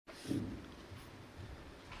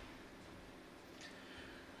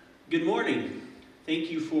Good morning. Thank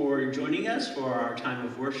you for joining us for our time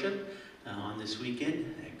of worship on this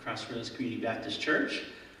weekend at Crossroads Community Baptist Church.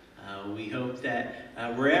 We hope that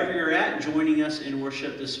wherever you're at joining us in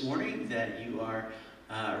worship this morning, that you are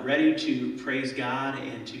ready to praise God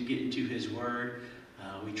and to get into His Word.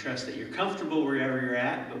 We trust that you're comfortable wherever you're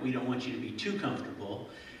at, but we don't want you to be too comfortable.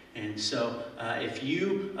 And so if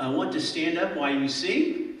you want to stand up while you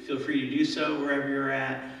sing, feel free to do so wherever you're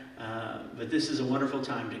at. But this is a wonderful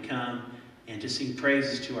time to come and to sing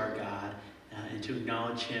praises to our God and to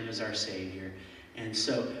acknowledge Him as our Savior. And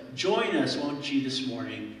so join us, won't you, this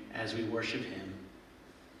morning as we worship Him.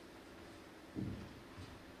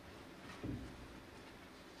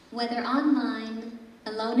 Whether online,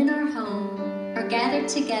 alone in our home, or gathered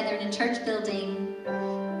together in a church building,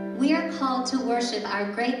 we are called to worship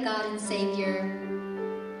our great God and Savior.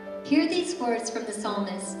 Hear these words from the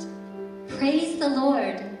psalmist. Praise the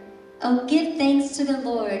Lord. Oh, give thanks to the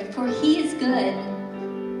Lord, for He is good,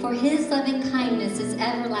 for His loving kindness is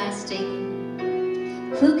everlasting.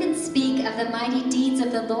 Who can speak of the mighty deeds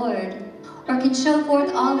of the Lord, or can show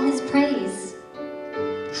forth all His praise?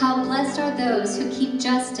 How blessed are those who keep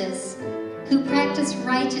justice, who practice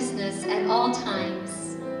righteousness at all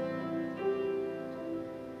times.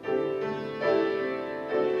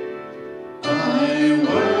 I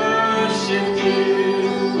worship you.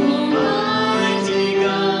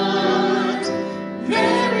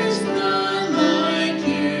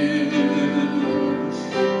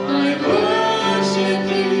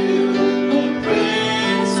 Praise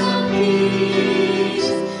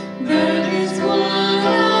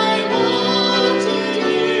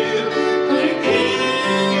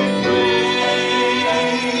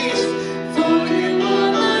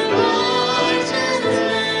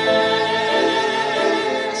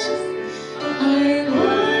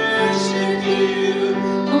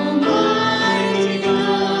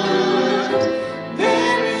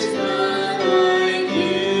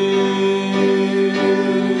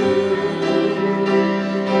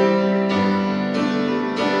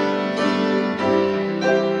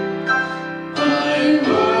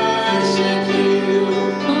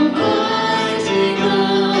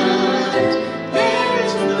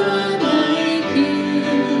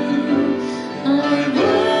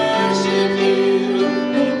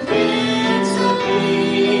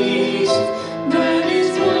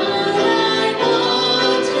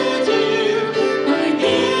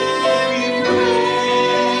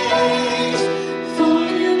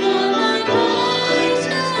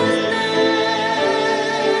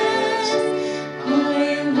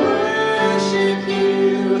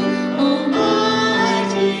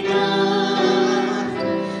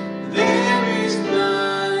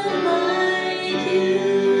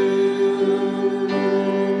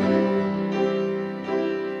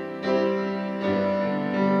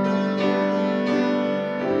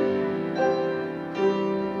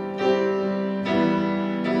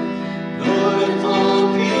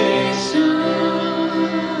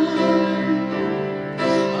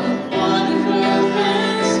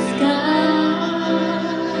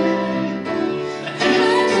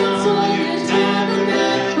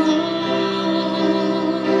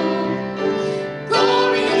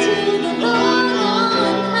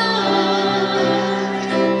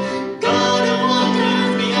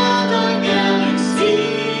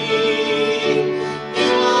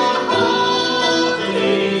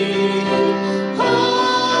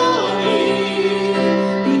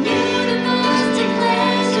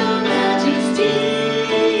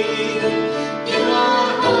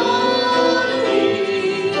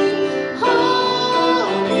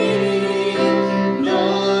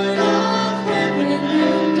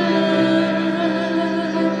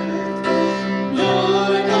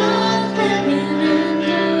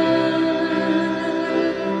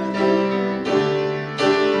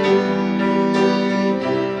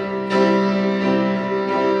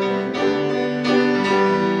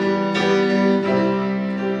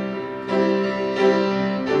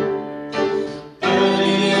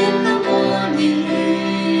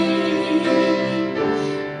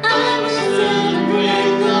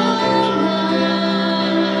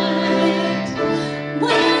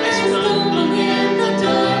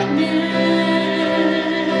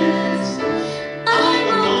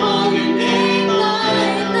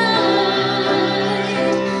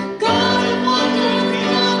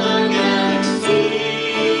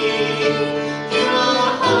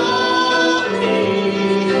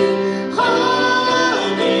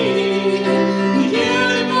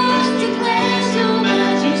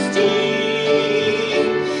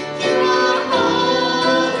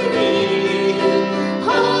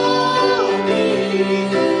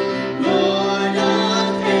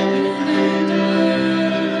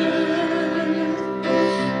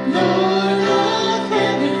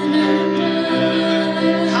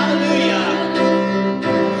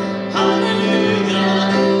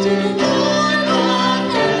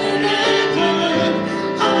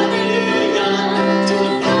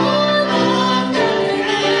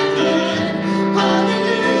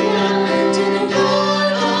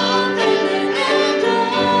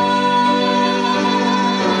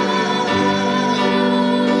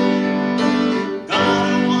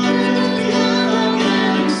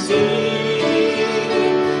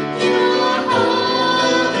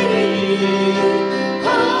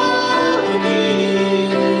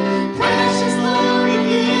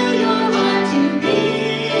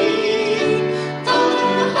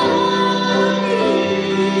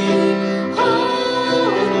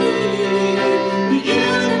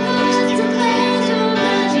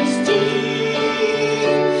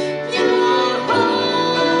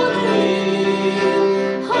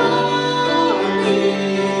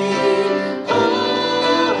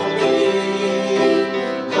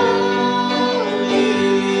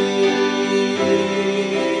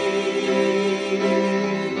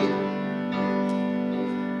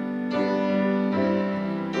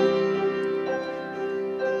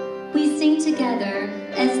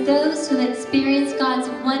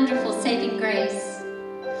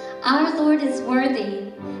Our Lord is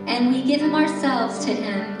worthy, and we give him ourselves to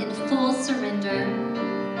him in full surrender.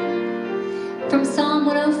 From Psalm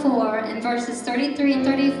 104 and verses 33 and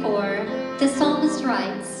 34, the psalmist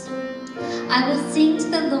writes, I will sing to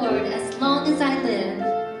the Lord as long as I live.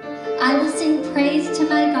 I will sing praise to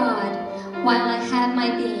my God while I have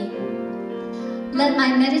my being. Let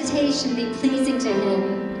my meditation be pleasing to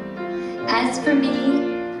him. As for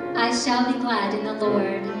me, I shall be glad in the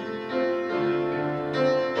Lord.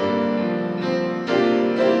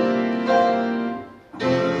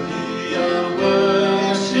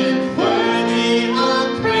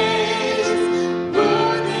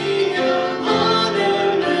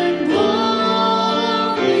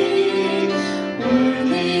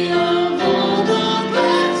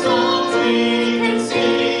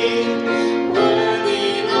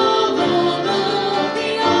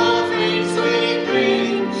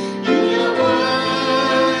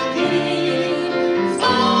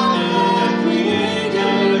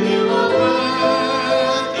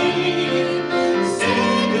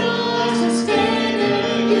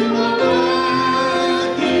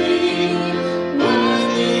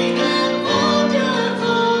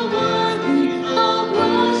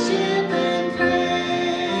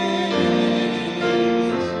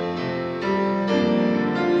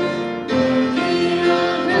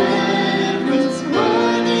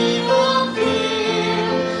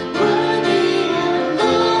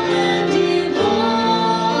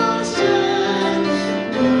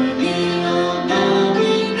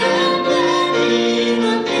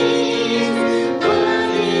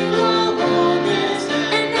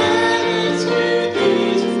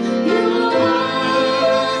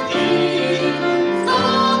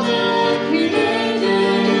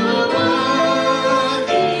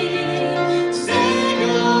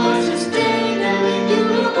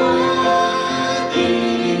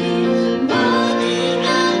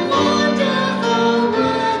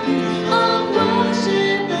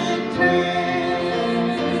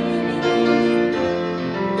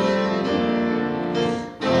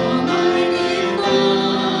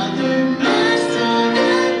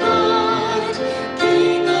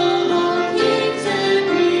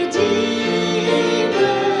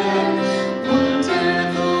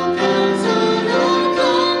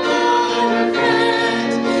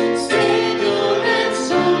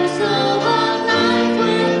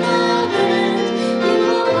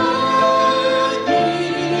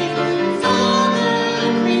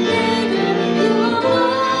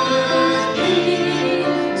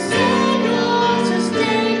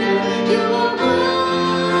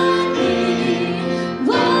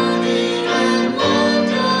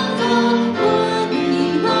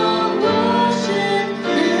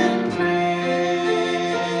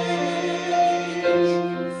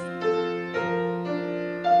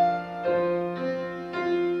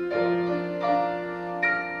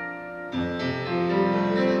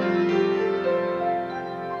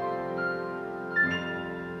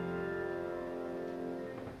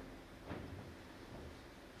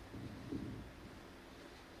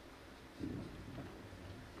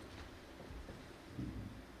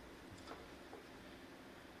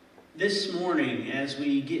 This morning, as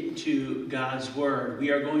we get into God's Word, we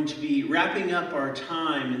are going to be wrapping up our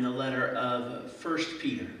time in the letter of 1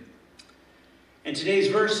 Peter. And today's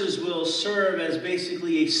verses will serve as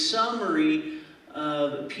basically a summary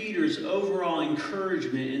of Peter's overall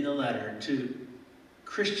encouragement in the letter to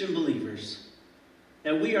Christian believers,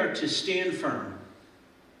 that we are to stand firm.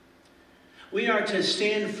 We are to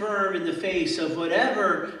stand firm in the face of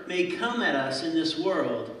whatever may come at us in this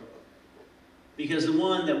world, because the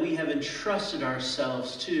one that we have entrusted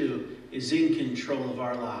ourselves to is in control of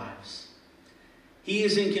our lives. He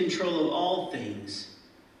is in control of all things,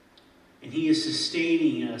 and he is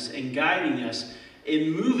sustaining us and guiding us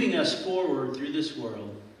and moving us forward through this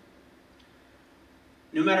world.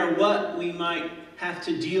 No matter what we might have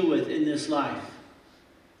to deal with in this life,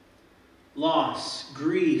 loss,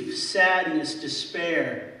 grief, sadness,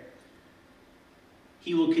 despair,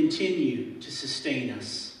 he will continue to sustain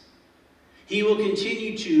us. He will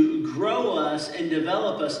continue to grow us and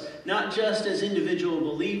develop us, not just as individual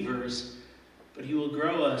believers, but he will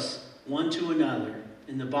grow us one to another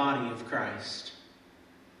in the body of Christ.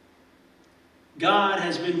 God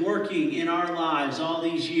has been working in our lives all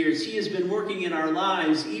these years. He has been working in our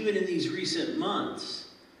lives even in these recent months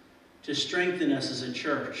to strengthen us as a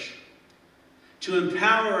church, to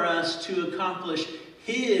empower us to accomplish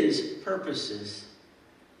his purposes,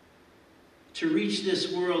 to reach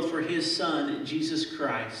this world for his Son, Jesus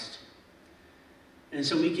Christ. And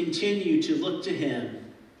so we continue to look to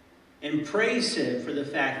him and praise him for the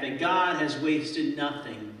fact that God has wasted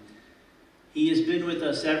nothing He has been with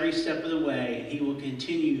us every step of the way, and he will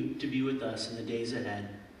continue to be with us in the days ahead.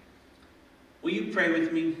 Will you pray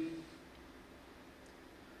with me?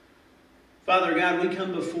 Father God, we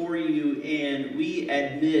come before you and we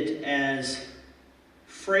admit as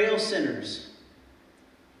frail sinners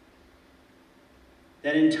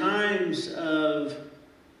that in times of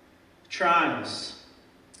trials,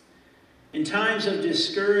 in times of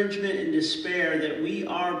discouragement and despair, that we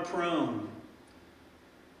are prone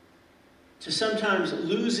to sometimes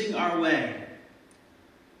losing our way,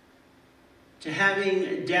 to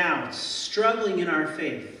having doubts, struggling in our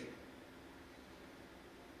faith.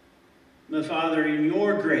 But Father, in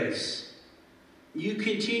your grace, you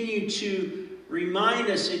continue to remind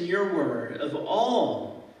us in your word of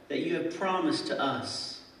all that you have promised to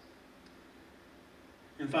us.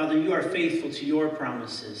 And Father, you are faithful to your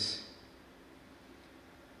promises.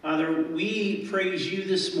 Father, we praise you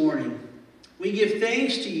this morning. We give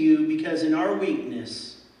thanks to you because in our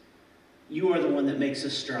weakness, you are the one that makes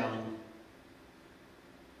us strong.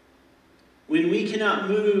 When we cannot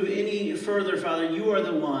move any further, Father, you are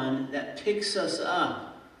the one that picks us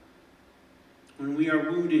up. When we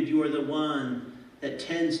are wounded, you are the one that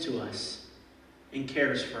tends to us and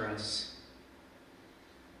cares for us.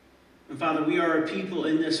 And Father, we are a people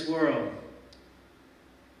in this world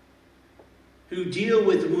who deal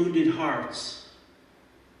with wounded hearts,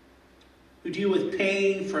 who deal with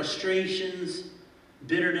pain, frustrations,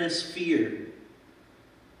 bitterness, fear.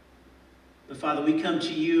 But Father, we come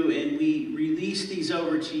to you and we release these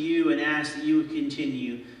over to you and ask that you would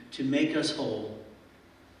continue to make us whole.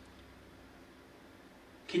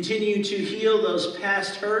 Continue to heal those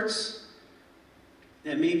past hurts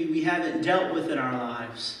that maybe we haven't dealt with in our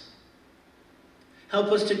lives.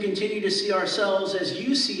 Help us to continue to see ourselves as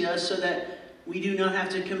you see us so that we do not have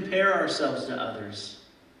to compare ourselves to others.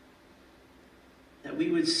 That we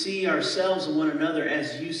would see ourselves and one another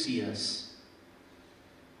as you see us.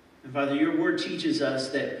 And Father, your word teaches us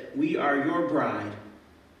that we are your bride.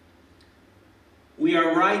 We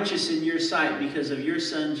are righteous in your sight because of your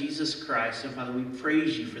Son, Jesus Christ. And Father, we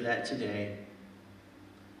praise you for that today.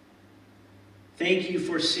 Thank you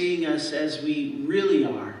for seeing us as we really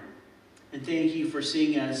are. And thank you for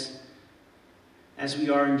seeing us as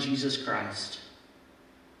we are in Jesus Christ.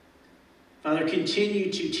 Father,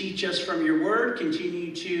 continue to teach us from your word.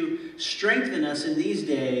 Continue to strengthen us in these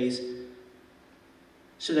days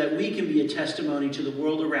so that we can be a testimony to the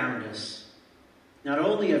world around us, not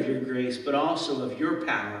only of your grace, but also of your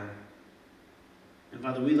power. And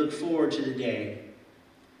Father, we look forward to the day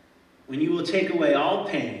when you will take away all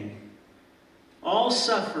pain, all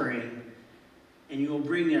suffering, and you will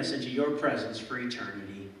bring us into your presence for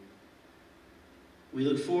eternity. We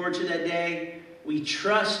look forward to that day. We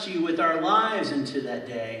trust you with our lives into that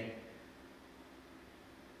day.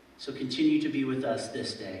 So continue to be with us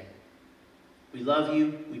this day. We love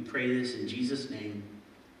you. We pray this in Jesus' name.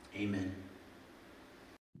 Amen.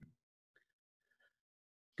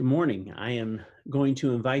 Good morning. I am going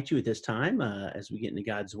to invite you at this time, as we get into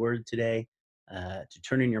God's Word today, to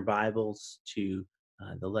turn in your Bibles to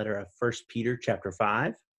the letter of 1 Peter chapter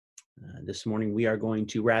 5. This morning we are going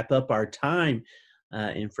to wrap up our time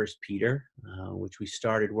in 1 Peter, which we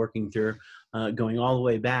started working through, going all the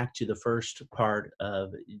way back to the first part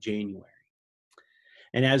of January.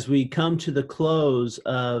 And as we come to the close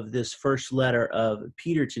of this first letter of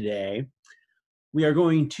Peter today, we are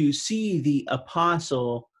going to see the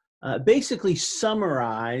apostle basically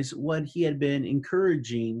summarize what he had been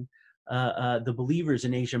encouraging the believers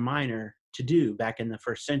in Asia Minor to do back in the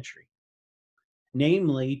first century.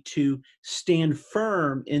 Namely, to stand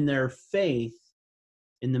firm in their faith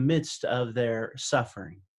in the midst of their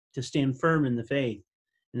suffering. To stand firm in the faith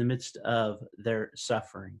in the midst of their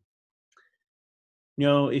suffering. You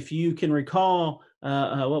know, if you can recall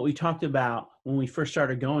what we talked about when we first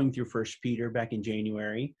started going through 1 Peter back in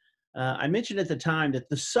January, I mentioned at the time that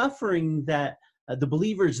the suffering that the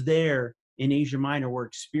believers there in Asia Minor were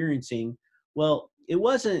experiencing, well, it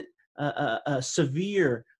wasn't a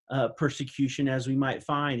severe persecution as we might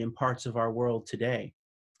find in parts of our world today.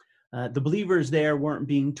 The believers there weren't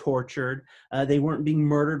being tortured. They weren't being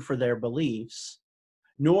murdered for their beliefs,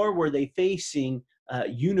 nor were they facing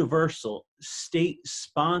universal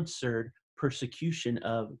state-sponsored persecution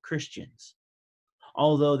of Christians,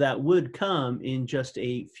 although that would come in just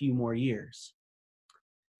a few more years.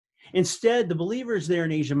 Instead, the believers there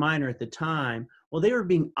in Asia Minor at the time, well, they were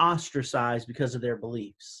being ostracized because of their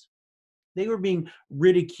beliefs. They were being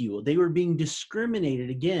ridiculed. They were being discriminated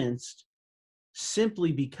against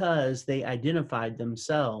simply because they identified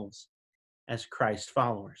themselves as Christ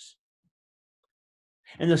followers.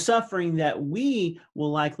 And the suffering that we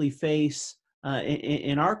will likely face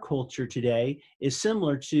in our culture today is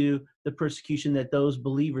similar to the persecution that those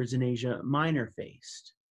believers in Asia Minor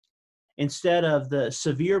faced. Instead of the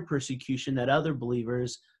severe persecution that other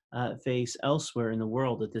believers face elsewhere in the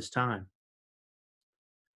world at this time.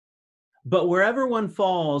 But wherever one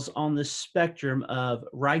falls on the spectrum of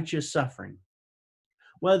righteous suffering,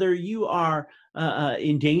 whether you are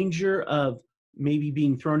in danger of maybe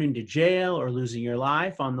being thrown into jail or losing your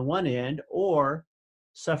life on the one end, or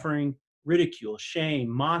suffering ridicule, shame,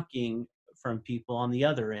 mocking from people on the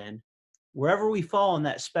other end, wherever we fall on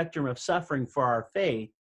that spectrum of suffering for our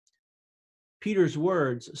faith, Peter's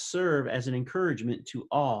words serve as an encouragement to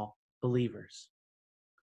all believers.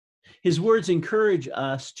 His words encourage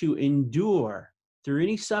us to endure through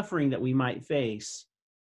any suffering that we might face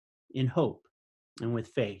in hope and with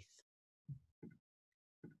faith.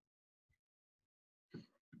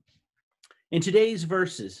 In today's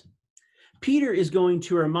verses, Peter is going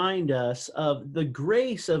to remind us of the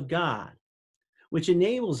grace of God, which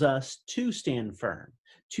enables us to stand firm,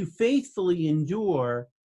 to faithfully endure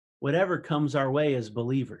whatever comes our way as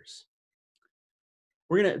believers.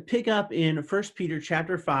 We're going to pick up in 1 Peter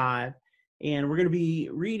chapter 5, and we're going to be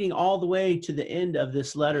reading all the way to the end of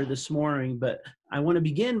this letter this morning, but I want to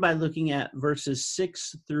begin by looking at verses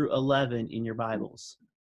 6 through 11 in your Bibles.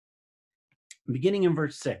 Beginning in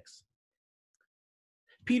verse 6.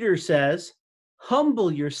 Peter says,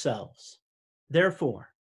 "Humble yourselves,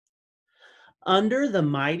 therefore, under the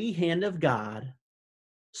mighty hand of God,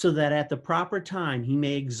 so that at the proper time he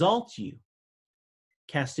may exalt you,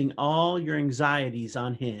 casting all your anxieties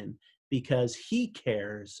on him, because he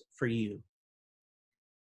cares for you.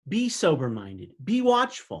 Be sober-minded, be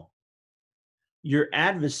watchful. Your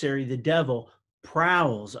adversary, the devil,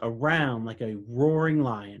 prowls around like a roaring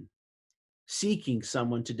lion, seeking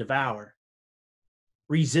someone to devour.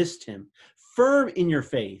 Resist him, firm in your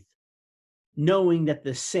faith, knowing that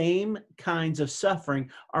the same kinds of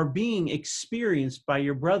suffering are being experienced by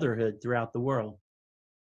your brotherhood throughout the world.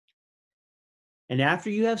 And after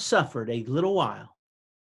you have suffered a little while,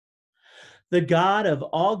 the God of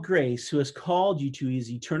all grace, who has called you to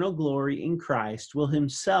his eternal glory in Christ, will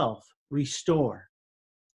himself restore,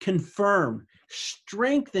 confirm,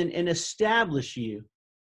 strengthen, and establish you.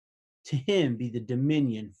 To him be the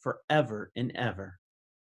dominion forever and ever.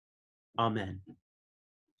 Amen."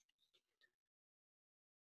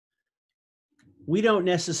 We don't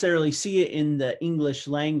necessarily see it in the English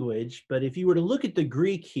language, but if you were to look at the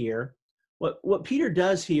Greek here, what Peter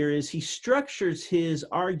does here is he structures his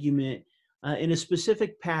argument in a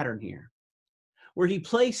specific pattern here, where he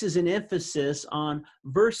places an emphasis on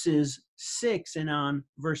verses 6 and on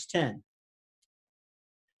verse 10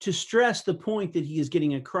 to stress the point that he is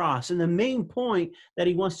getting across. And the main point that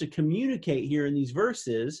he wants to communicate here in these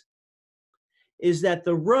verses is that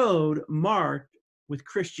the road marked with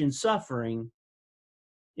Christian suffering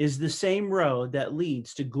is the same road that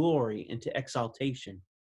leads to glory and to exaltation.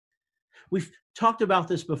 We've talked about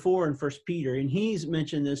this before in 1 Peter, and he's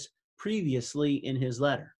mentioned this previously in his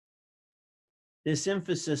letter. This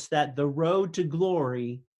emphasis that the road to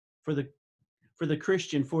glory for the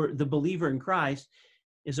Christian, for the believer in Christ,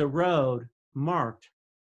 is a road marked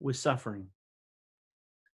with suffering.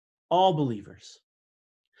 All believers,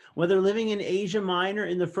 whether living in Asia Minor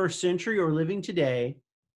in the first century or living today,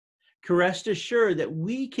 can rest assured that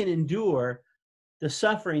we can endure the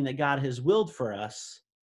suffering that God has willed for us,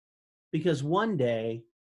 because one day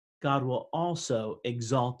God will also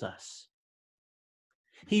exalt us.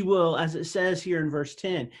 He will, as it says here in verse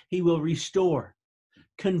 10, he will restore,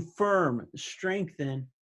 confirm,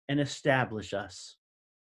 strengthen, and establish us.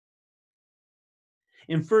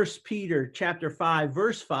 In 1 Peter chapter 5,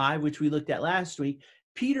 verse 5, which we looked at last week,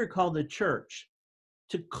 Peter called the church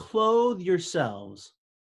to clothe yourselves,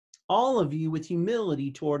 all of you, with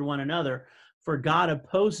humility toward one another, for God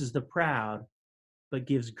opposes the proud, but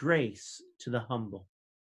gives grace to the humble.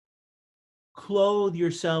 Clothe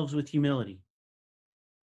yourselves with humility.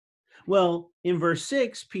 Well, in verse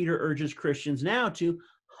 6, Peter urges Christians now to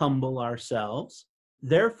humble ourselves,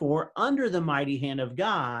 therefore, under the mighty hand of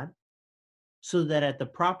God, so that at the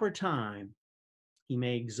proper time he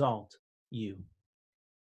may exalt you.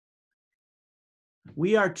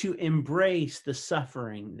 We are to embrace the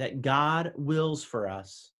suffering that God wills for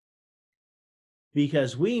us,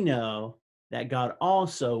 because we know that God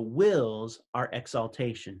also wills our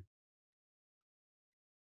exaltation.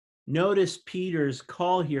 Notice Peter's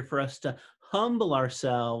call here for us to humble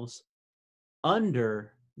ourselves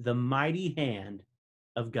under the mighty hand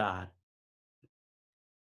of God.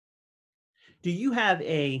 Do you have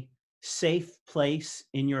a safe place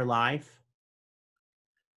in your life?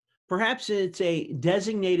 Perhaps it's a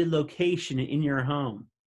designated location in your home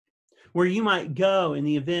where you might go in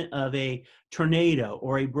the event of a tornado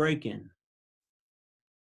or a break-in.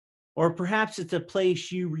 Or perhaps it's a place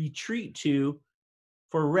you retreat to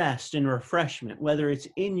for rest and refreshment, whether it's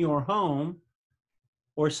in your home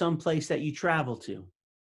or some place that you travel to.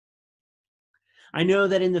 I know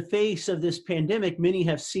that in the face of this pandemic, many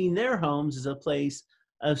have seen their homes as a place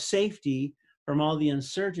of safety from all the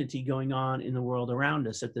uncertainty going on in the world around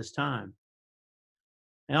us at this time.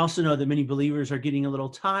 I also know that many believers are getting a little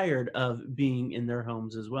tired of being in their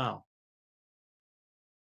homes as well.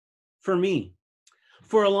 For me,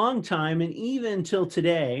 for a long time, and even till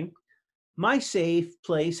today, my safe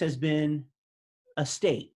place has been a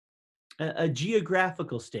state, a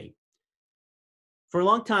geographical state. For a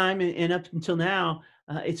long time, and up until now,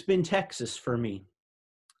 it's been Texas for me.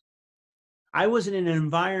 I was in an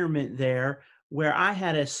environment there where I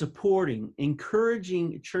had a supporting,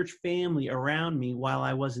 encouraging church family around me while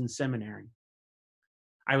I was in seminary.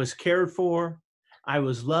 I was cared for, I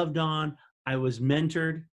was loved on, I was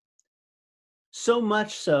mentored. So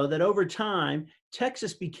much so that over time,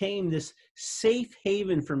 Texas became this safe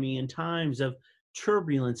haven for me in times of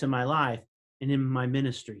turbulence in my life and in my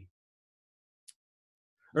ministry.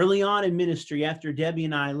 Early on in ministry, after Debbie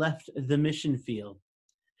and I left the mission field,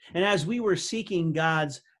 and as we were seeking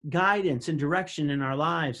God's guidance and direction in our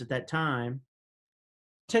lives at that time,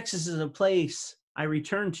 Texas is a place I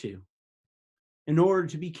returned to in order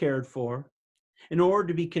to be cared for, in order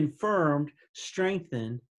to be confirmed,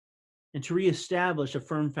 strengthened, and to reestablish a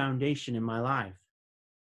firm foundation in my life.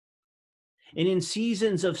 And in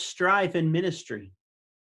seasons of strife and ministry,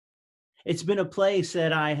 it's been a place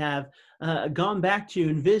that I have gone back to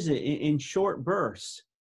and visit in short bursts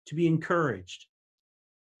to be encouraged,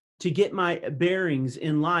 to get my bearings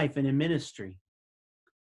in life and in ministry.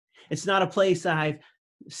 It's not a place I've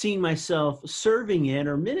seen myself serving in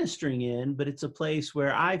or ministering in, but it's a place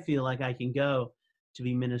where I feel like I can go to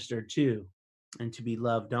be ministered to and to be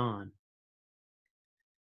loved on.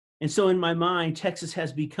 And so in my mind, Texas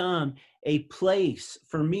has become a place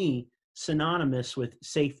for me synonymous with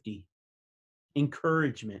safety,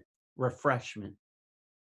 encouragement, refreshment.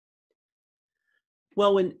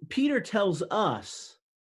 Well, when Peter tells us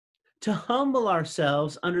to humble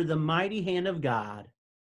ourselves under the mighty hand of God,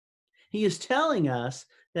 he is telling us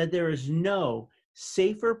that there is no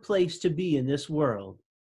safer place to be in this world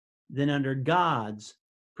than under God's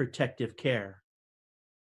protective care.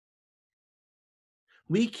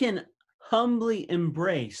 We can humbly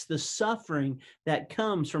embrace the suffering that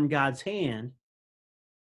comes from God's hand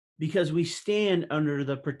because we stand under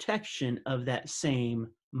the protection of that same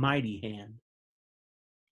mighty hand.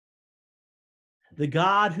 The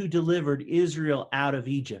God who delivered Israel out of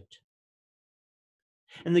Egypt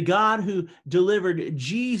and the God who delivered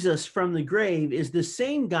Jesus from the grave is the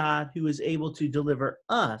same God who is able to deliver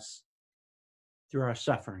us through our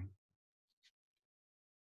suffering.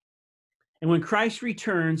 And when Christ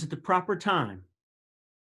returns at the proper time,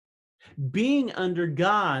 being under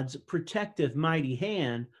God's protective mighty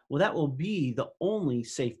hand, well, that will be the only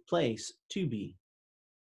safe place to be.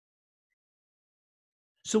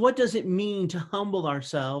 So what does it mean to humble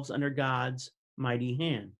ourselves under God's mighty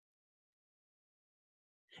hand?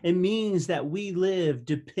 It means that we live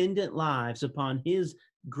dependent lives upon his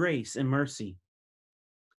grace and mercy.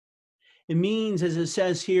 It means, as it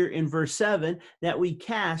says here in verse 7, that we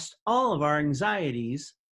cast all of our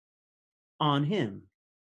anxieties on him.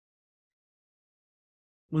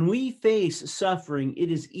 When we face suffering,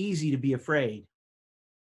 it is easy to be afraid.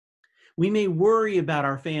 We may worry about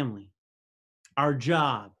our family, our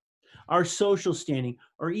job, our social standing,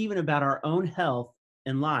 or even about our own health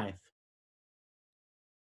and life.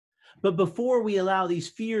 But before we allow these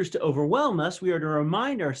fears to overwhelm us, we are to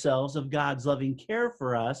remind ourselves of God's loving care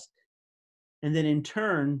for us, and then in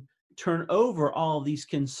turn over all these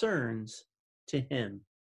concerns to him.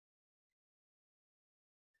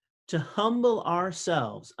 To humble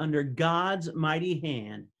ourselves under God's mighty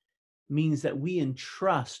hand means that we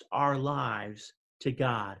entrust our lives to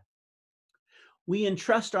God. We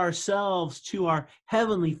entrust ourselves to our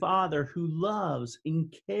Heavenly Father who loves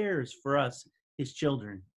and cares for us, his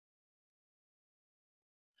children.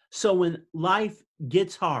 So when life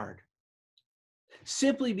gets hard,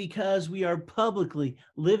 simply because we are publicly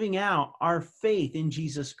living out our faith in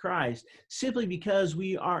Jesus Christ, simply because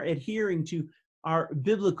we are adhering to our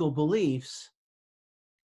biblical beliefs,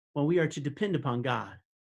 well, we are to depend upon God,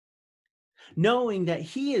 knowing that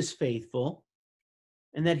he is faithful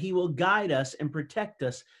and that he will guide us and protect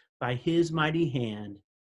us by his mighty hand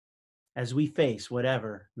as we face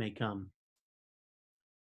whatever may come.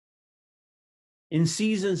 In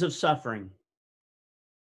seasons of suffering,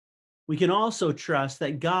 we can also trust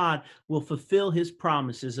that God will fulfill his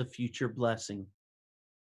promises of future blessing,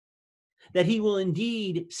 that he will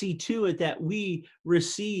indeed see to it that we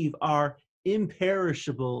receive our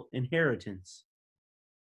imperishable inheritance.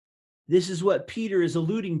 This is what Peter is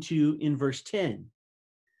alluding to in verse 10,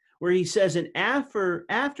 where he says, and after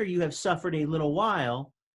you have suffered a little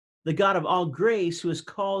while, the God of all grace, who has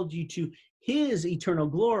called you to his eternal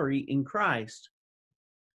glory in Christ,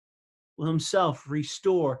 will himself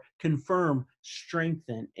restore, confirm,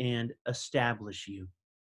 strengthen, and establish you.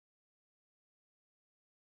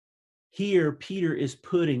 Here, Peter is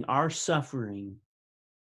putting our suffering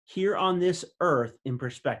here on this earth in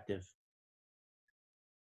perspective,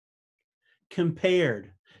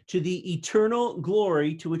 compared to the eternal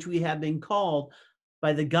glory to which we have been called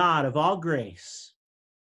by the God of all grace.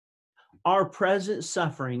 Our present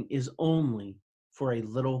suffering is only for a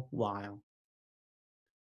little while.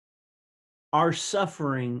 Our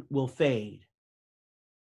suffering will fade.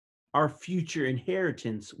 Our future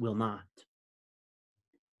inheritance will not.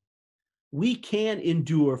 We can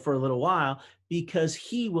endure for a little while because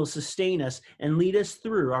he will sustain us and lead us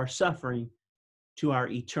through our suffering to our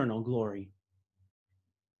eternal glory.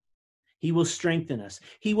 He will strengthen us.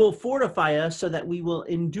 He will fortify us so that we will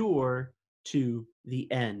endure to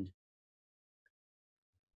the end.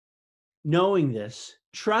 Knowing this,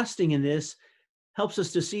 trusting in this, helps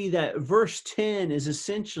us to see that verse 10 is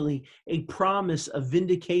essentially a promise of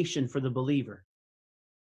vindication for the believer,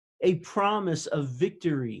 a promise of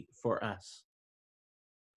victory for us.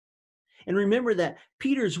 And remember that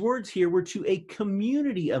Peter's words here were to a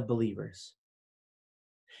community of believers.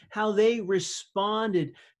 How they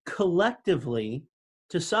responded collectively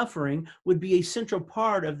to suffering would be a central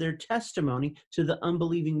part of their testimony to the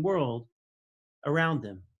unbelieving world around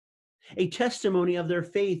them. A testimony of their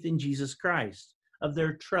faith in Jesus Christ, of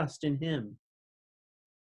their trust in him.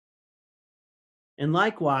 And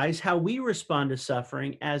likewise, how we respond to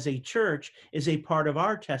suffering as a church is a part of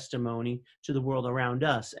our testimony to the world around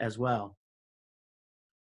us as well.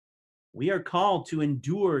 We are called to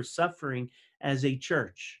endure suffering as a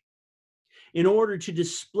church in order to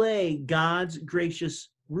display God's gracious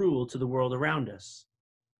rule to the world around us.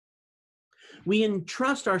 We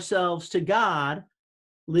entrust ourselves to God,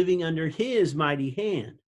 living under his mighty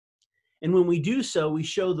hand. And when we do so, we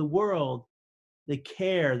show the world the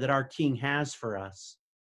care that our King has for us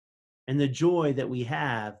and the joy that we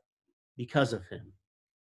have because of him.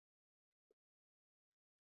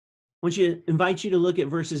 I want to invite you to look at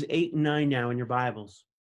verses 8 and 9 now in your Bibles.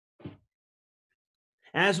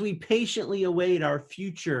 As we patiently await our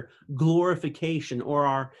future glorification or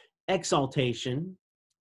our exaltation,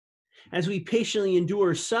 as we patiently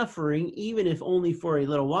endure suffering, even if only for a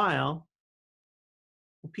little while,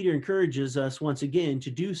 Peter encourages us once again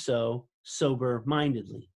to do so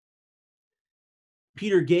sober-mindedly.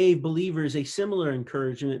 Peter gave believers a similar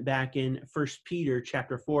encouragement back in 1 Peter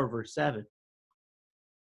chapter 4, verse 7.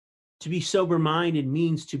 To be sober-minded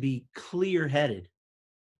means to be clear-headed.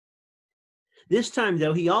 This time,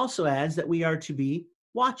 though, he also adds that we are to be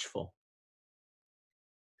watchful.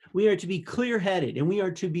 We are to be clear-headed and we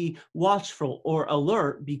are to be watchful or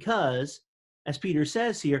alert because, as Peter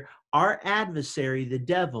says here, our adversary, the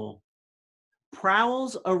devil,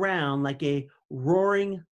 prowls around like a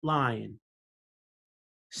roaring lion,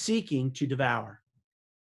 seeking to devour.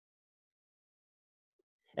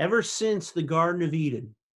 Ever since the Garden of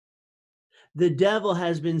Eden, the devil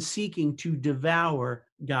has been seeking to devour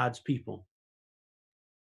God's people.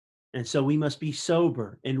 And so we must be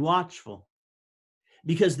sober and watchful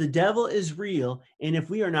because the devil is real, and if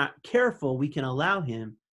we are not careful, we can allow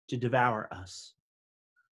him to devour us.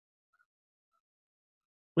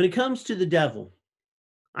 When it comes to the devil,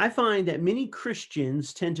 I find that many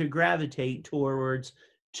Christians tend to gravitate towards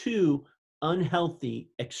two unhealthy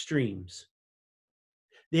extremes.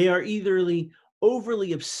 They are either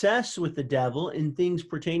overly obsessed with the devil and things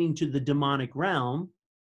pertaining to the demonic realm,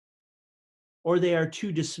 or they are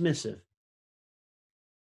too dismissive.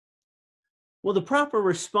 Well, the proper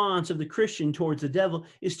response of the Christian towards the devil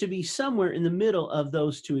is to be somewhere in the middle of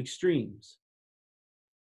those two extremes.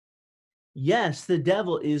 Yes, the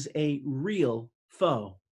devil is a real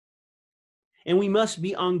foe, and we must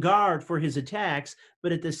be on guard for his attacks,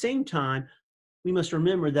 but at the same time, we must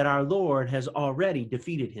remember that our Lord has already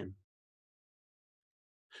defeated him.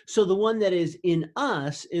 So the one that is in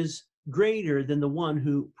us is greater than the one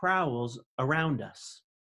who prowls around us.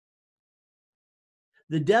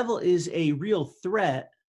 The devil is a real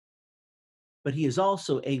threat, but he is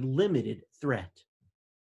also a limited threat.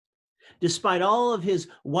 Despite all of his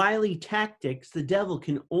wily tactics, the devil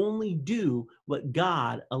can only do what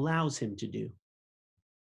God allows him to do.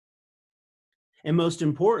 And most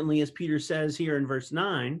importantly, as Peter says here in verse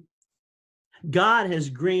 9, God has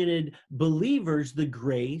granted believers the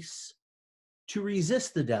grace to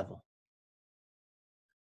resist the devil.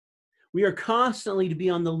 We are constantly to be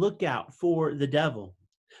on the lookout for the devil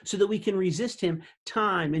so that we can resist him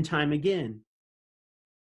time and time again.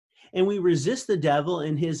 And we resist the devil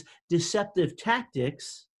and his deceptive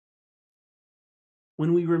tactics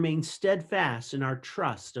when we remain steadfast in our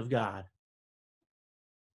trust of God.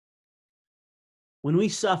 When we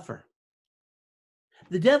suffer,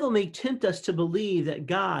 the devil may tempt us to believe that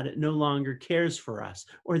God no longer cares for us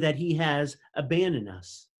or that he has abandoned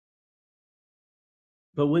us.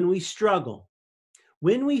 But when we struggle,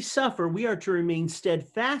 when we suffer, we are to remain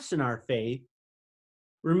steadfast in our faith,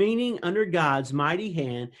 remaining under God's mighty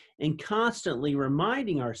hand and constantly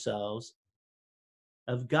reminding ourselves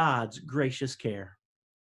of God's gracious care.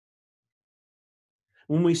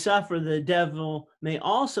 When we suffer, the devil may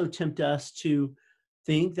also tempt us to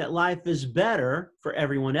think that life is better for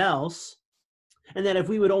everyone else, and that if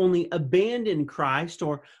we would only abandon Christ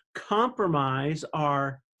or compromise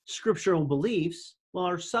our scriptural beliefs, well,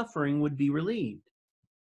 our suffering would be relieved.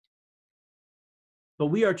 But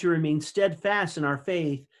we are to remain steadfast in our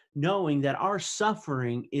faith, knowing that our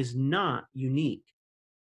suffering is not unique.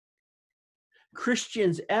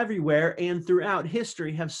 Christians everywhere and throughout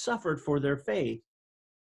history have suffered for their faith.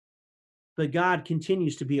 But God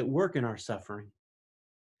continues to be at work in our suffering,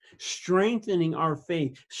 strengthening our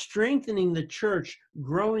faith, strengthening the church,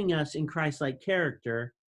 growing us in Christ-like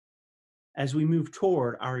character as we move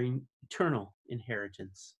toward our eternal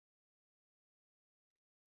inheritance.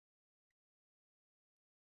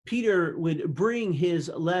 Peter would bring his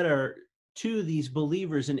letter to these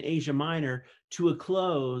believers in Asia Minor to a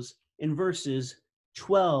close in verses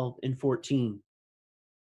 12 and 14.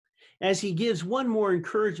 As he gives one more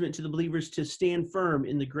encouragement to the believers to stand firm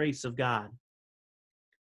in the grace of God.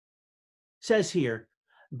 It says here,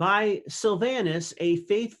 by Silvanus, a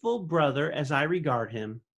faithful brother as I regard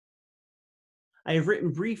him, I have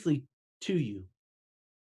written briefly to you,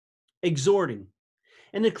 exhorting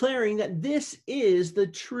and declaring that this is the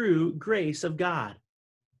true grace of God.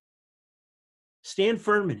 Stand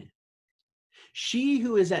firm in it. She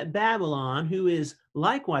who is at Babylon, who is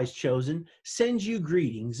likewise chosen, sends you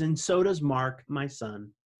greetings, and so does Mark, my son.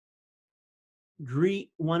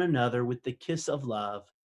 Greet one another with the kiss of love.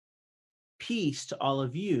 Peace to all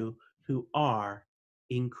of you who are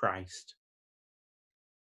in Christ.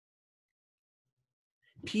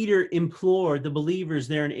 Peter implored the believers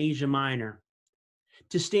there in Asia Minor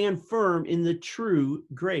to stand firm in the true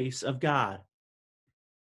grace of God.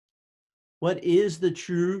 What is the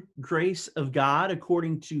true grace of God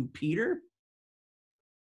according to Peter?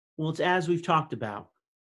 Well, it's as we've talked about.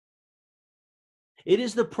 It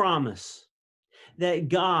is the promise that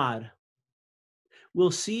God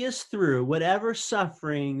will see us through whatever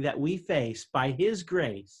suffering that we face by his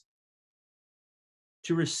grace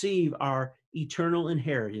to receive our eternal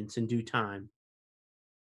inheritance in due time.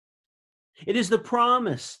 It is the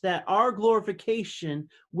promise that our glorification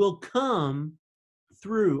will come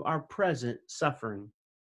through our present suffering.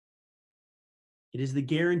 It is the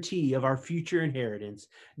guarantee of our future inheritance.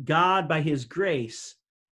 God, by his grace,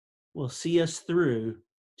 will see us through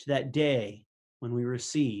to that day when we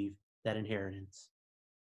receive that inheritance.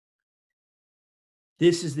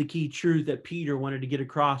 This is the key truth that Peter wanted to get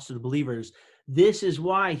across to the believers. This is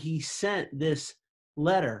why he sent this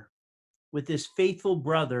letter with this faithful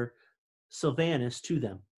brother, Silvanus, to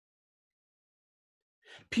them.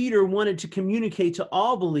 Peter wanted to communicate to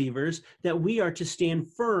all believers that we are to stand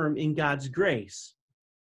firm in God's grace.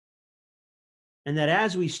 And that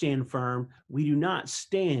as we stand firm, we do not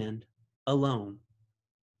stand alone.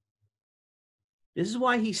 This is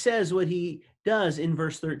why he says what he does in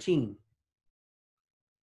verse 13.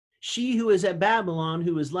 She who is at Babylon,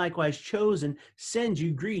 who is likewise chosen, sends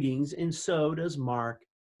you greetings, and so does Mark,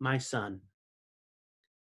 my son.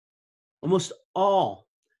 Almost all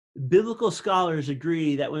biblical scholars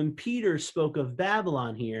agree that when Peter spoke of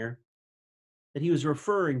Babylon here, that he was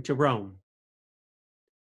referring to Rome.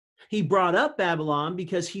 He brought up Babylon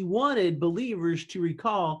because he wanted believers to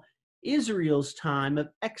recall Israel's time of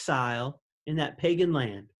exile in that pagan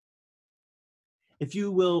land. If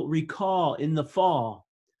you will recall, in the fall,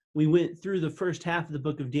 we went through the first half of the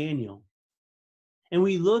book of Daniel, and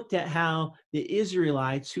we looked at how the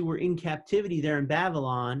Israelites who were in captivity there in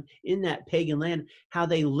Babylon, in that pagan land, how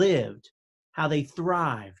they lived, how they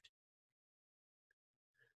thrived.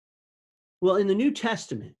 Well, in the New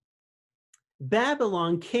Testament,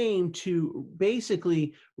 Babylon came to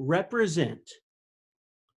basically represent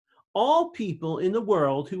all people in the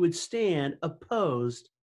world who would stand opposed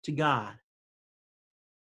to God.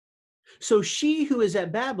 So she who is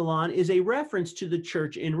at Babylon is a reference to the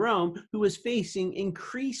church in Rome who was facing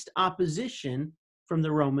increased opposition from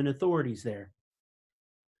the Roman authorities there.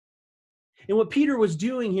 And what Peter was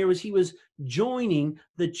doing here was he was joining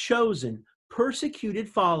the chosen, persecuted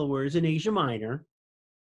followers in Asia Minor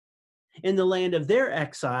in the land of their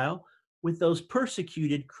exile with those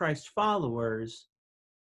persecuted Christ followers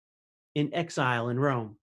in exile in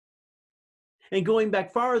Rome. And going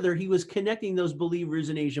back farther, he was connecting those believers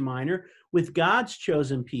in Asia Minor with God's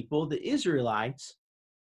chosen people, the Israelites,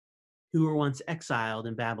 who were once exiled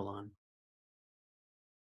in Babylon.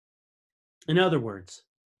 In other words,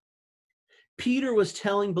 Peter was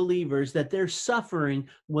telling believers that their suffering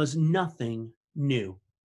was nothing new.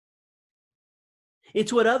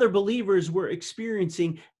 It's what other believers were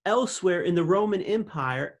experiencing elsewhere in the Roman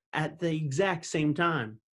Empire at the exact same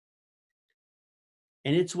time.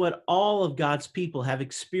 And it's what all of God's people have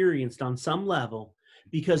experienced on some level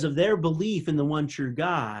because of their belief in the one true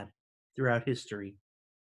God throughout history.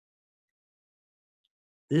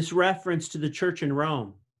 This reference to the church in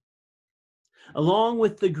Rome, along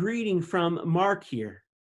with the greeting from Mark here,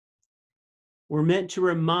 were meant to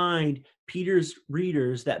remind Peter's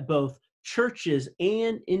readers that both churches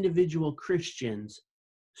and individual Christians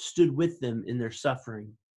stood with them in their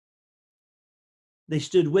suffering. They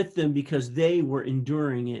stood with them because they were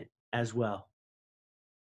enduring it as well.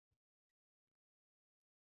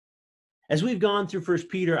 As we've gone through 1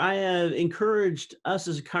 Peter, I have encouraged us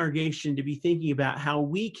as a congregation to be thinking about how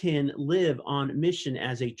we can live on mission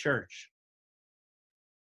as a church.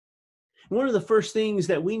 One of the first things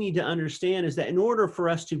that we need to understand is that in order for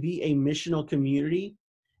us to be a missional community,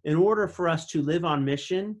 in order for us to live on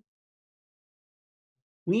mission,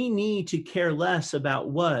 we need to care less about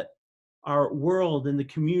what our world and the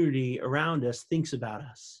community around us thinks about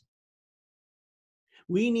us.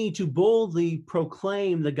 We need to boldly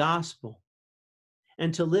proclaim the gospel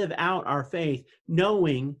and to live out our faith,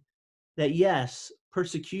 knowing that yes,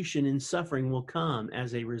 persecution and suffering will come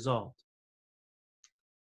as a result.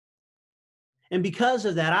 And because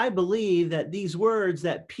of that, I believe that these words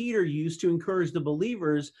that Peter used to encourage the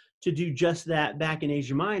believers to do just that back in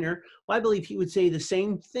Asia Minor, well, I believe he would say the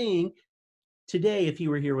same thing today if he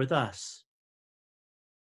were here with us.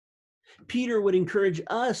 Peter would encourage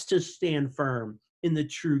us to stand firm in the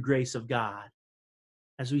true grace of God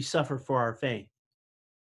as we suffer for our faith.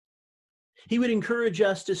 He would encourage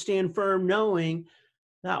us to stand firm knowing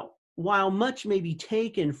that while much may be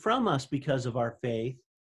taken from us because of our faith,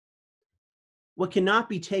 what cannot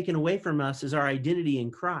be taken away from us is our identity in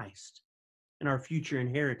Christ and our future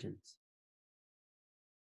inheritance.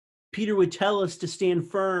 Peter would tell us to stand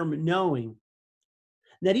firm knowing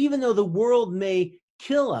that even though the world may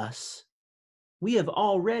kill us, we have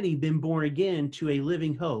already been born again to a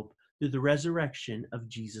living hope through the resurrection of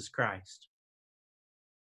Jesus Christ.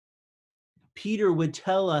 Peter would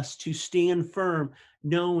tell us to stand firm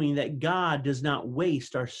knowing that God does not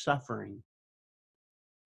waste our suffering.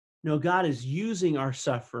 No, God is using our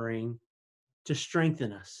suffering to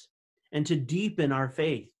strengthen us and to deepen our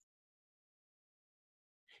faith.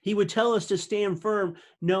 He would tell us to stand firm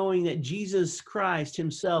knowing that Jesus Christ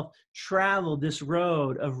himself traveled this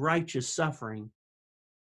road of righteous suffering,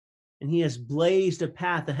 and he has blazed a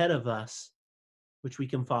path ahead of us which we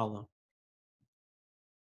can follow.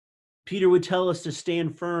 Peter would tell us to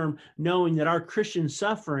stand firm knowing that our Christian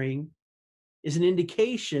suffering is an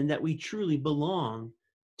indication that we truly belong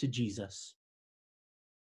to Jesus.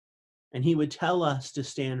 And he would tell us to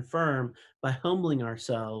stand firm by humbling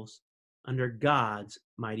ourselves under God's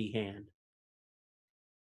mighty hand.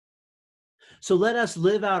 So let us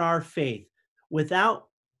live out our faith without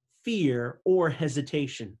fear or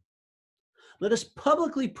hesitation. Let us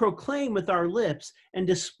publicly proclaim with our lips and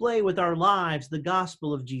display with our lives the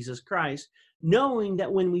gospel of Jesus Christ, knowing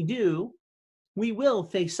that when we do, we will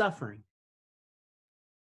face suffering.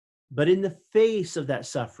 But in the face of that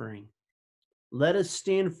suffering, let us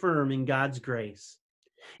stand firm in God's grace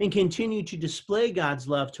and continue to display God's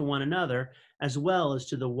love to one another as well as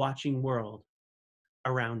to the watching world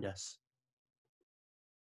around us.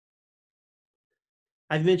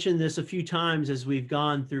 I've mentioned this a few times as we've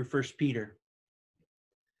gone through 1 Peter.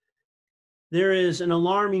 There is an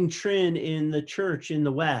alarming trend in the church in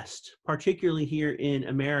the West, particularly here in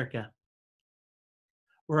America,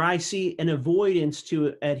 where I see an avoidance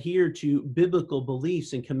to adhere to biblical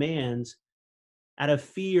beliefs and commands out of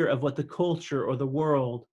fear of what the culture or the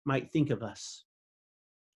world might think of us.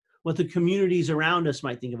 what the communities around us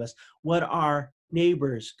might think of us, what our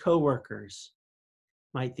neighbors, coworkers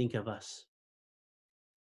might think of us.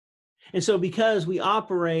 And so because we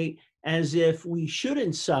operate as if we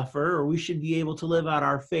shouldn't suffer, or we should be able to live out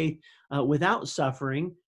our faith without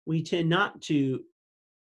suffering, we tend not to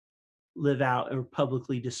live out or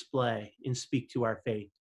publicly display and speak to our faith.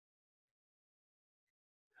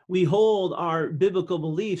 We hold our biblical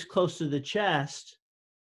beliefs close to the chest,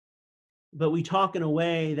 but we talk in a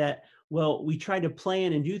way that, well, we try to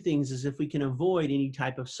plan and do things as if we can avoid any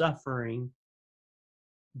type of suffering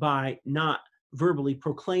by not verbally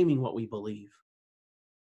proclaiming what we believe.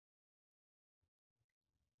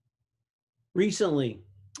 Recently,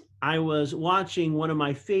 I was watching one of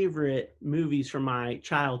my favorite movies from my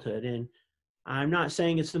childhood, and I'm not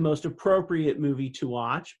saying it's the most appropriate movie to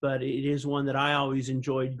watch, but it is one that I always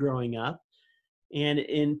enjoyed growing up. And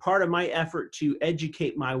in part of my effort to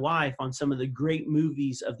educate my wife on some of the great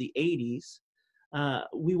movies of the 80s,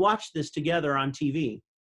 we watched this together on TV.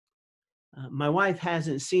 My wife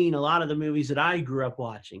hasn't seen a lot of the movies that I grew up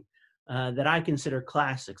watching, that I consider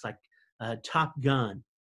classics, like Top Gun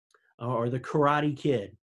or The Karate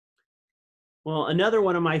Kid. Well, another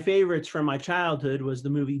one of my favorites from my childhood was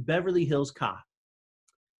the movie Beverly Hills Cop.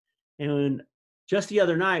 And just the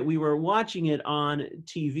other night, we were watching it on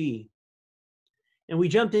TV. And we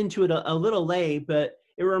jumped into it a little late, but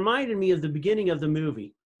it reminded me of the beginning of the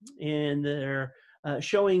movie. And they're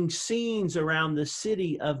showing scenes around the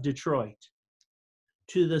city of Detroit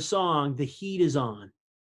to the song, The Heat Is On.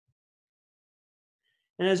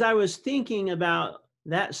 And as I was thinking about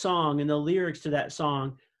that song and the lyrics to that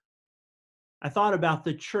song, I thought about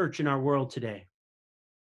the church in our world today.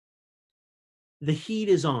 The heat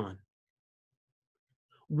is on.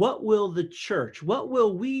 What will the church, what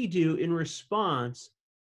will we do in response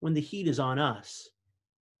when the heat is on us?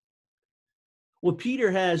 What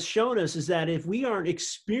Peter has shown us is that if we aren't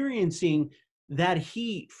experiencing that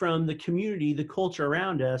heat from the community, the culture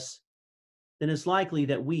around us, then it's likely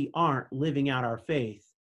that we aren't living out our faith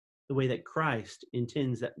the way that Christ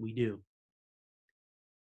intends that we do.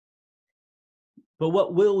 But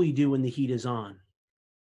what will we do when the heat is on?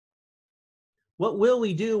 What will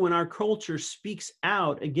we do when our culture speaks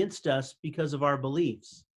out against us because of our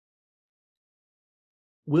beliefs?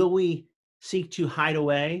 Will we seek to hide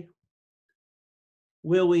away?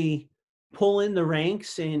 Will we pull in the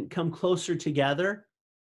ranks and come closer together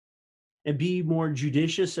and be more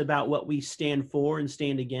judicious about what we stand for and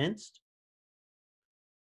stand against?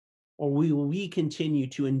 Or will we continue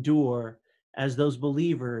to endure as those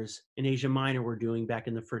believers in Asia Minor were doing back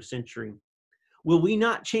in the first century? Will we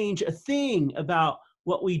not change a thing about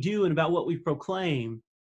what we do and about what we proclaim,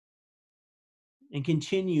 and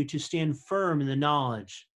continue to stand firm in the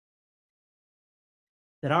knowledge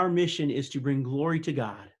that our mission is to bring glory to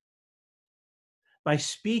God by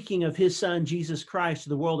speaking of his son, Jesus Christ, to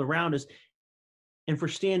the world around us, and for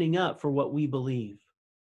standing up for what we believe?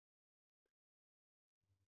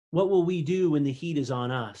 What will we do when the heat is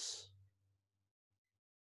on us?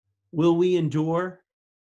 Will we endure?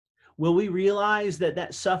 Will we realize that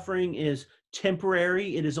that suffering is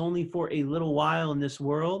temporary? It is only for a little while in this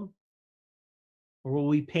world? Or will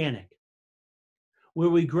we panic? Will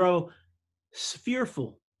we grow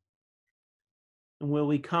fearful? And will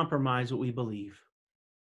we compromise what we believe?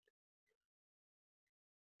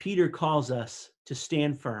 Peter calls us to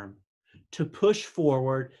stand firm, to push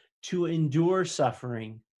forward, to endure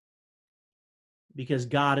suffering, because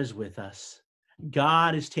God is with us.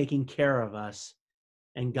 God is taking care of us,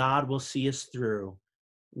 and God will see us through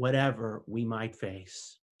whatever we might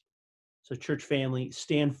face. So, church family,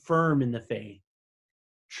 stand firm in the faith.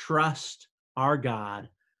 Trust our God.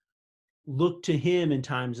 Look to him in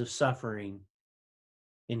times of suffering,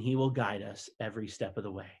 and he will guide us every step of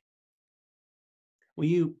the way. Will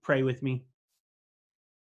you pray with me?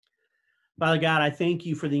 Father God, I thank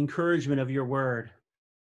you for the encouragement of your word,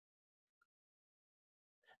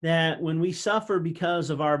 that when we suffer because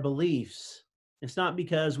of our beliefs, it's not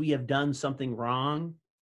because we have done something wrong.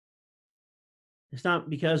 It's not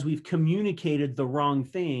because we've communicated the wrong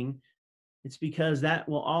thing. It's because that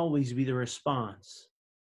will always be the response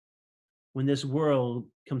when this world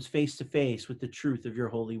comes face to face with the truth of your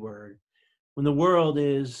holy word, when the world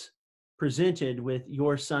is presented with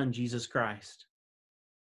your son, Jesus Christ.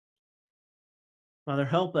 Father,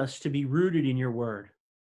 help us to be rooted in your word.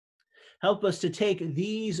 Help us to take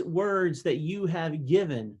these words that you have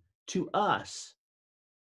given to us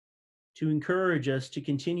to encourage us to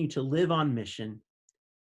continue to live on mission,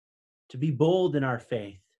 to be bold in our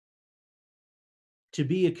faith, to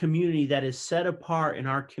be a community that is set apart in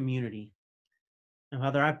our community, And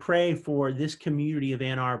Father, I pray for this community of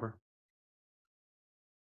Ann Arbor.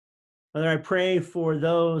 Father, I pray for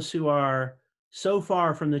those who are so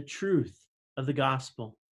far from the truth of the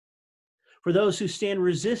gospel, for those who stand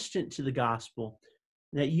resistant to the gospel,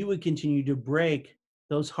 that you would continue to break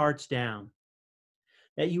those hearts down,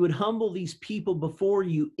 that you would humble these people before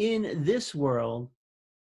you in this world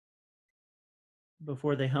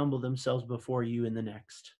before they humble themselves before you in the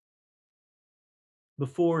next,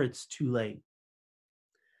 before it's too late.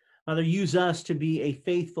 Father, use us to be a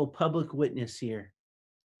faithful public witness here.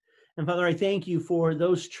 And Father, I thank you for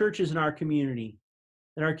those churches in our community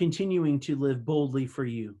that are continuing to live boldly for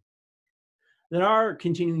you, that are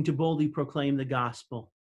continuing to boldly proclaim the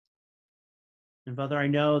gospel. And Father, I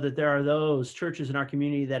know that there are those churches in our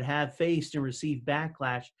community that have faced and received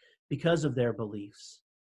backlash because of their beliefs.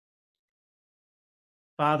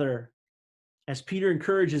 Father, as Peter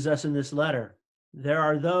encourages us in this letter, there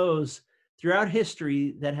are those throughout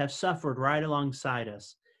history that have suffered right alongside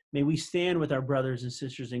us. May we stand with our brothers and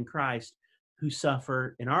sisters in Christ who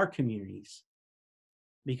suffer in our communities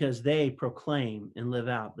because they proclaim and live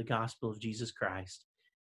out the gospel of Jesus Christ.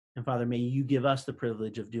 And Father, may you give us the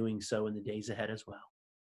privilege of doing so in the days ahead as well.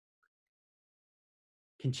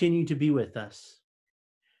 Continue to be with us.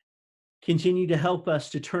 Continue to help us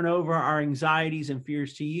to turn over our anxieties and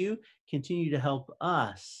fears to you. Continue to help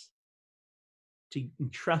us to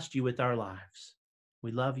entrust you with our lives.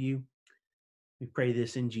 We love you. We pray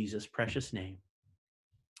this in Jesus' precious name.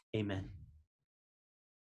 Amen.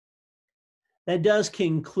 That does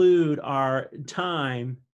conclude our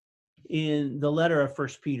time in the letter of 1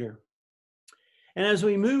 Peter. And as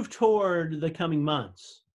we move toward the coming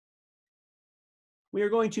months, we are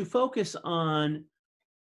going to focus on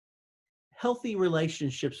healthy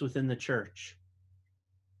relationships within the church.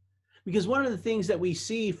 Because one of the things that we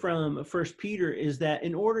see from 1 Peter is that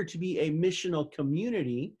in order to be a missional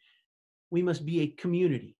community, we must be a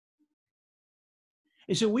community.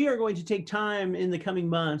 And so we are going to take time in the coming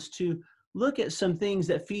months to look at some things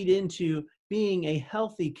that feed into being a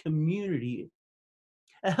healthy community,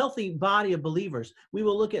 a healthy body of believers. We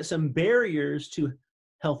will look at some barriers to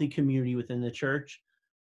healthy community within the church,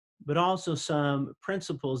 but also some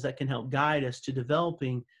principles that can help guide us to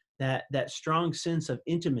developing that strong sense of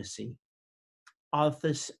intimacy,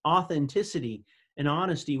 authenticity, and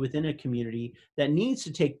honesty within a community that needs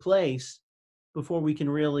to take place before we can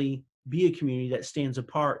really be a community that stands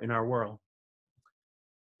apart in our world.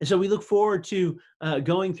 And so we look forward to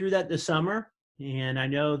going through that this summer. And I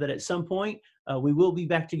know that at some point we will be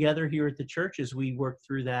back together here at the church as we work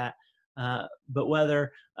through that. But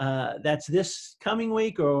whether that's this coming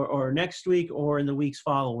week or next week or in the weeks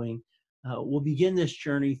following, we'll begin this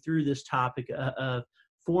journey through this topic of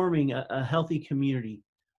forming a healthy community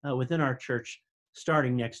within our church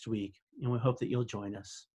starting next week. And we hope that you'll join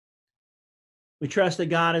us. We trust that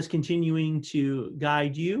God is continuing to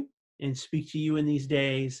guide you and speak to you in these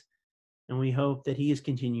days. And we hope that he is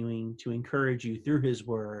continuing to encourage you through his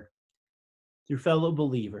word, through fellow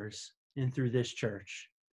believers, and through this church.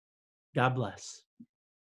 God bless.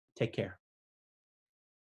 Take care.